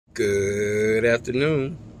Good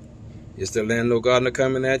afternoon. It's the Landlord Gardener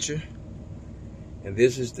coming at you. And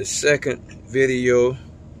this is the second video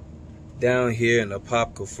down here in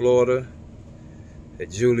Apopka, Florida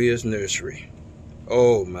at Julia's Nursery.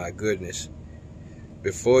 Oh my goodness.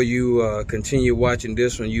 Before you continue watching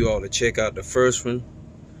this one, you ought to check out the first one,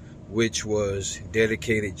 which was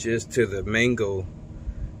dedicated just to the mango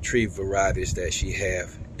tree varieties that she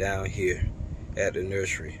have down here at the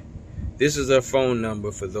nursery. This is her phone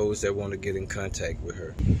number for those that want to get in contact with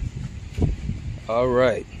her. All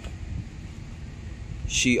right.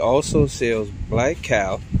 She also sells black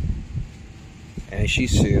cow, and she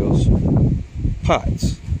sells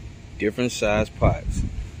pots, different size pots,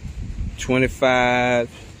 25,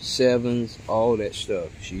 7s, all that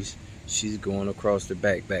stuff. She's going across the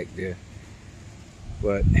back there.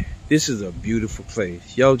 But this is a beautiful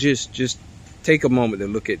place. Y'all just take a moment to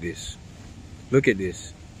look at this. Look at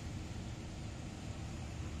this.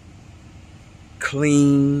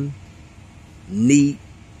 Clean, neat,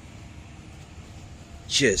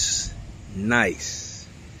 just nice.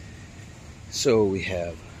 So we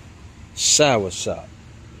have soursop,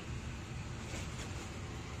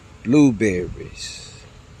 blueberries,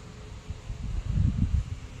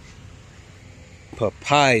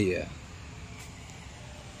 papaya,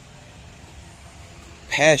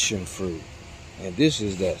 passion fruit, and this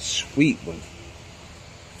is that sweet one,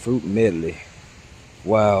 fruit medley.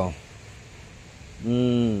 Wow.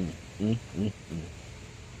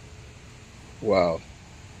 Wow.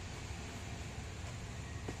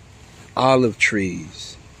 Olive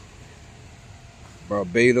trees,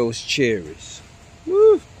 Barbados cherries.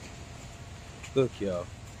 Woo. Look, y'all.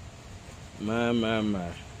 My.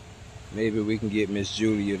 Maybe we can get Miss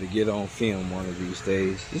Julia to get on film one of these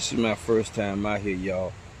days. This is my first time out here,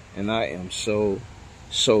 y'all, and I am so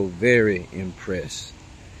very impressed.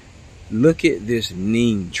 Look at this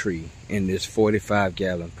neem tree in this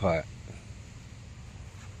 45-gallon pot.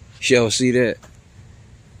 Y'all see that?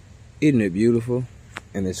 Isn't it beautiful?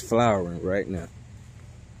 And it's flowering right now.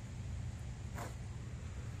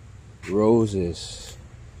 Roses.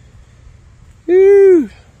 Woo.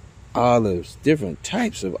 Olives, different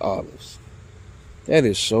types of olives. That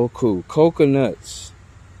is so cool. Coconuts,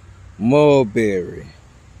 mulberry,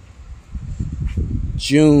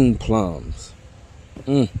 June plums.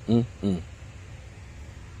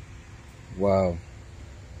 Wow.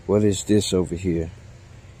 What is this over here?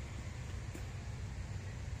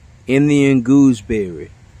 Indian gooseberry,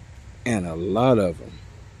 and a lot of them.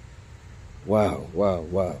 Wow.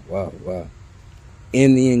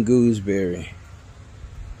 Indian gooseberry.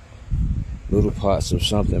 Little pots of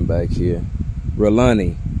something back here.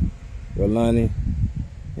 Ralani.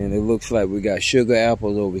 And it looks like we got sugar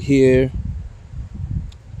apples over here.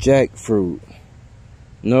 Jackfruit.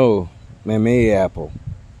 No, mamey apple.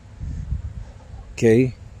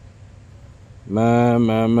 Okay. My.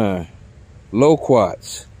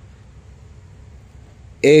 Loquats.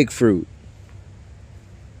 Egg fruit.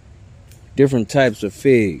 Different types of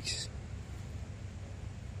figs.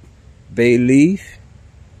 Bay leaf.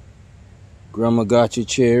 Gramagotchi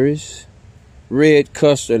cherries. Red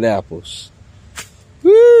custard apples.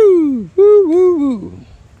 Woo.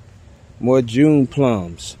 More June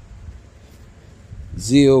plums.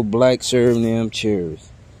 Zeal black Suriname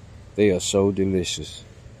cherries. They are so delicious.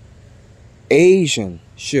 Asian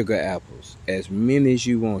sugar apples. As many as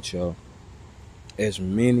you want, y'all. As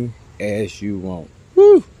many as you want.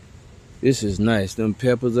 Woo! This is nice. Them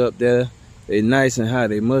peppers up there, they nice and high.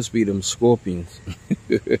 They must be them scorpions.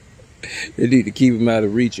 They need to keep them out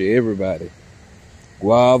of reach of everybody.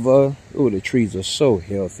 Guava. Oh, the trees are so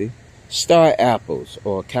healthy. Star apples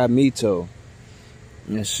or camito.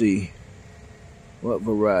 Let's see. What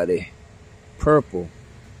variety? Purple.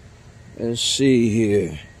 Let's see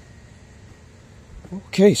here.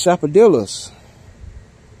 Okay, sapodillas.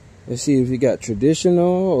 Let's see if you got traditional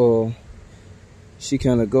or she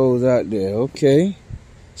kind of goes out there. Okay.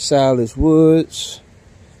 Silas Woods.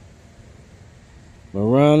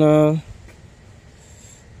 Marana.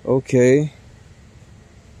 Okay.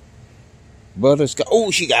 Butterscotch.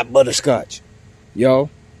 Oh, she got butterscotch.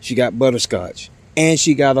 Y'all, she got butterscotch. And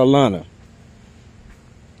she got Alana.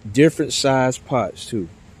 Different size pots, too.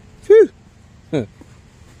 Whew. Huh.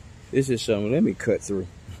 This is something. Let me cut through.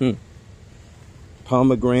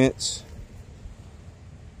 Pomegranates.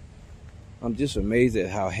 I'm just amazed at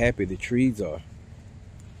how happy the trees are.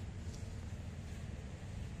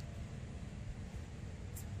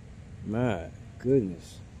 My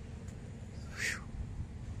goodness. Whew.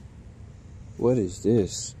 What is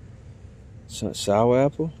this? Sour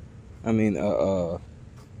apple? I mean, no,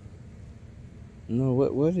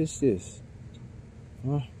 what is this?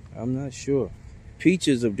 Huh? I'm not sure.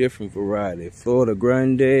 Peaches of different variety. Florida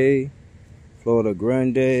Grande, Florida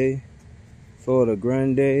Grande, Florida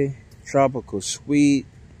Grande, Tropical Sweet.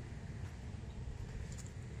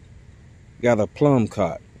 Got a plum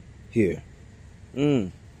cot here.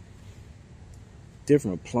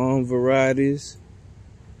 Different plum varieties.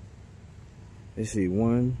 Let's see,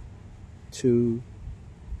 1, 2,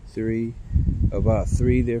 3, about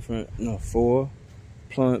 3 different, no, 4,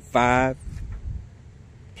 5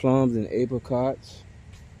 plums and apricots.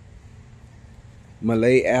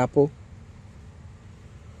 Malay apple.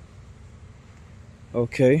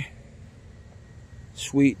 Okay.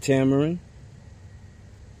 Sweet tamarind.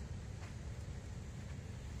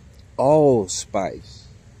 Allspice.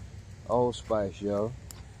 Allspice, y'all.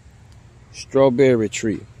 Strawberry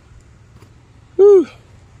tree. Whew.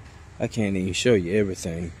 I can't even show you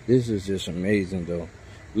everything. This is just amazing, though.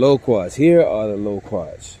 Loquats. Here are the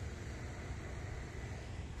loquats.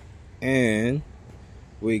 And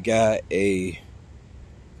we got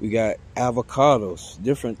avocados,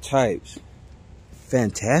 different types.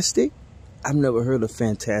 Fantastic? I've never heard of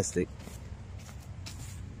fantastic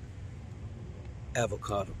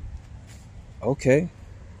avocado. Okay.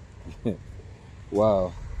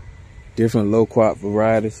 Wow. Different loquat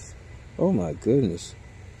varieties. Oh my goodness.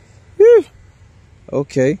 Whew.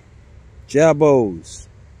 Okay. Jabos.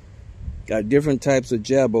 Got different types of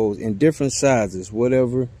jabos in different sizes,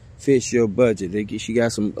 whatever fits your budget. She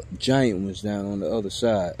got some giant ones down on the other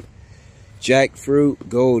side. Jackfruit,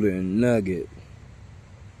 golden nugget,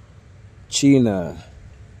 China.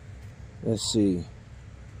 Let's see.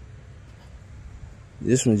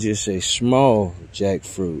 This one just say small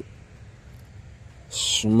jackfruit.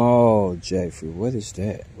 Small jackfruit. What is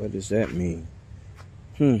that? What does that mean?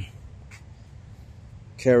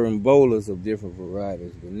 Carambolas of different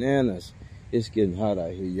varieties. Bananas. It's getting hot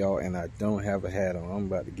out here, y'all, and I don't have a hat on. I'm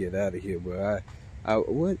about to get out of here, but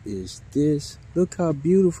what is this? Look how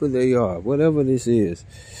beautiful they are. Whatever this is.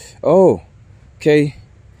 Oh, okay.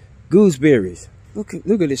 Gooseberries. Look at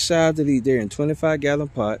the size of these. They're in 25-gallon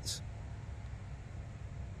pots.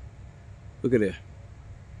 Look at that.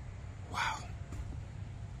 Wow.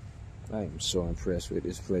 I am so impressed with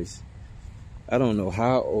this place. I don't know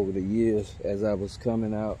how over the years, as I was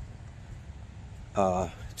coming out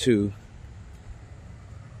to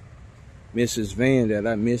Mrs. Van, that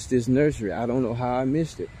I missed this nursery. I don't know how I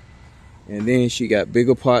missed it. And then she got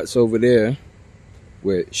bigger pots over there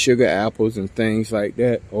with sugar apples and things like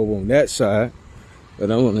that over on that side.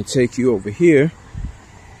 But I want to take you over here.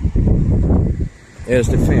 There's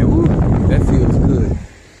the fan. Ooh, that feels good.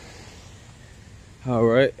 All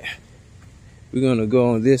right. We're going to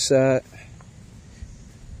go on this side.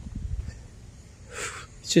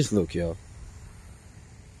 Just look, y'all.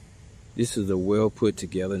 This is a well put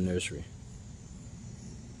together nursery.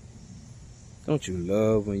 Don't you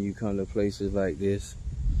love when you come to places like this?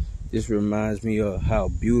 This reminds me of how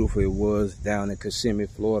beautiful it was down in Kissimmee,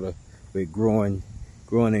 Florida, with growing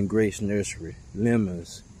in Grace Nursery.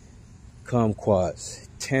 Lemons, kumquats,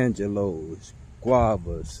 tangelos,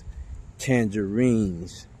 guavas,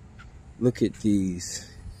 tangerines. Look at these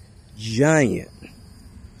giant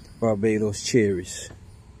Barbados cherries.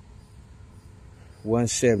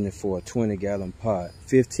 $170 for a 20-gallon pot.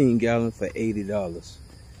 15 gallons for $80.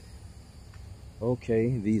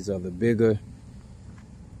 Okay, these are the bigger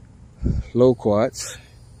loquats.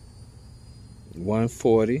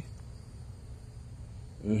 $140.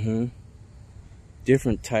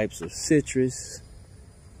 Different types of citrus.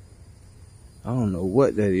 I don't know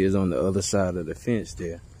what that is on the other side of the fence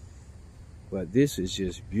there. But this is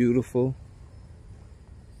just beautiful.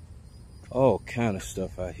 All kind of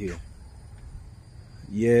stuff out here.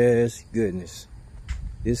 Yes, goodness.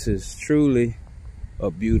 This is truly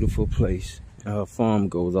a beautiful place. Her farm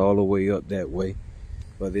goes all the way up that way.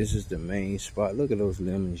 But this is the main spot. Look at those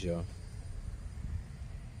lemons, y'all.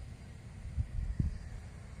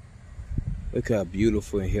 Look how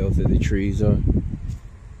beautiful and healthy the trees are.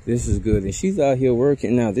 This is good. And she's out here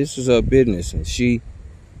working now. This is her business. And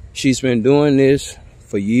she's been doing this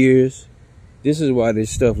for years. This is why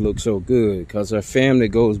this stuff looks so good, because her family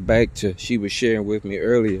goes back to, she was sharing with me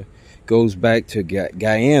earlier, goes back to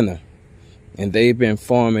Guyana. And they've been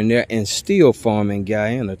farming there and still farming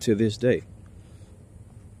Guyana to this day.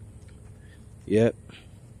 Yep.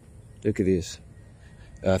 Look at this.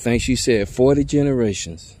 I think she said 40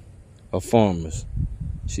 generations of farmers.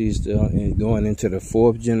 She's going into the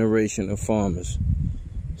 4th generation of farmers.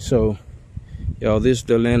 So, y'all, this is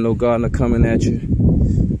the Landlord Gardener coming at you.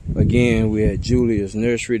 Again, we're at Julia's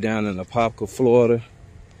Nursery down in Apopka, Florida.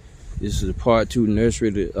 This is a part 2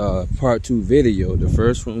 nursery, part 2 video. The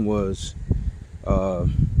first one was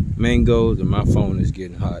mangoes, and my phone is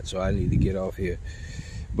getting hot, so I need to get off here.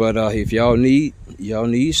 But if y'all need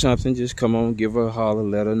something, just come on, give her a holler,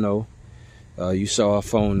 let her know. You saw our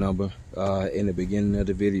phone number in the beginning of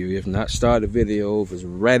the video. If not, start the video over. It's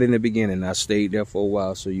right in the beginning. I stayed there for a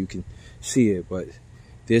while so you can see it. But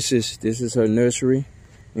this is her nursery,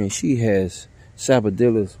 and she has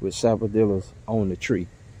sapodillas with sapodillas on the tree.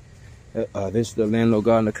 This is the landlord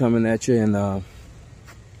gardener coming at you, and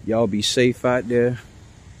y'all be safe out there.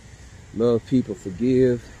 Love people,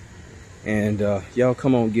 forgive, and y'all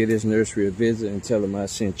come on, give this nursery a visit and tell them I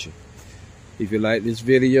sent you. If you like this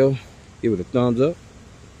video, give it a thumbs up,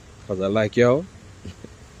 because I like y'all.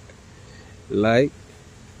 Like,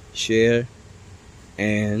 share,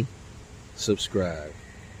 and subscribe.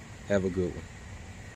 Have a good one.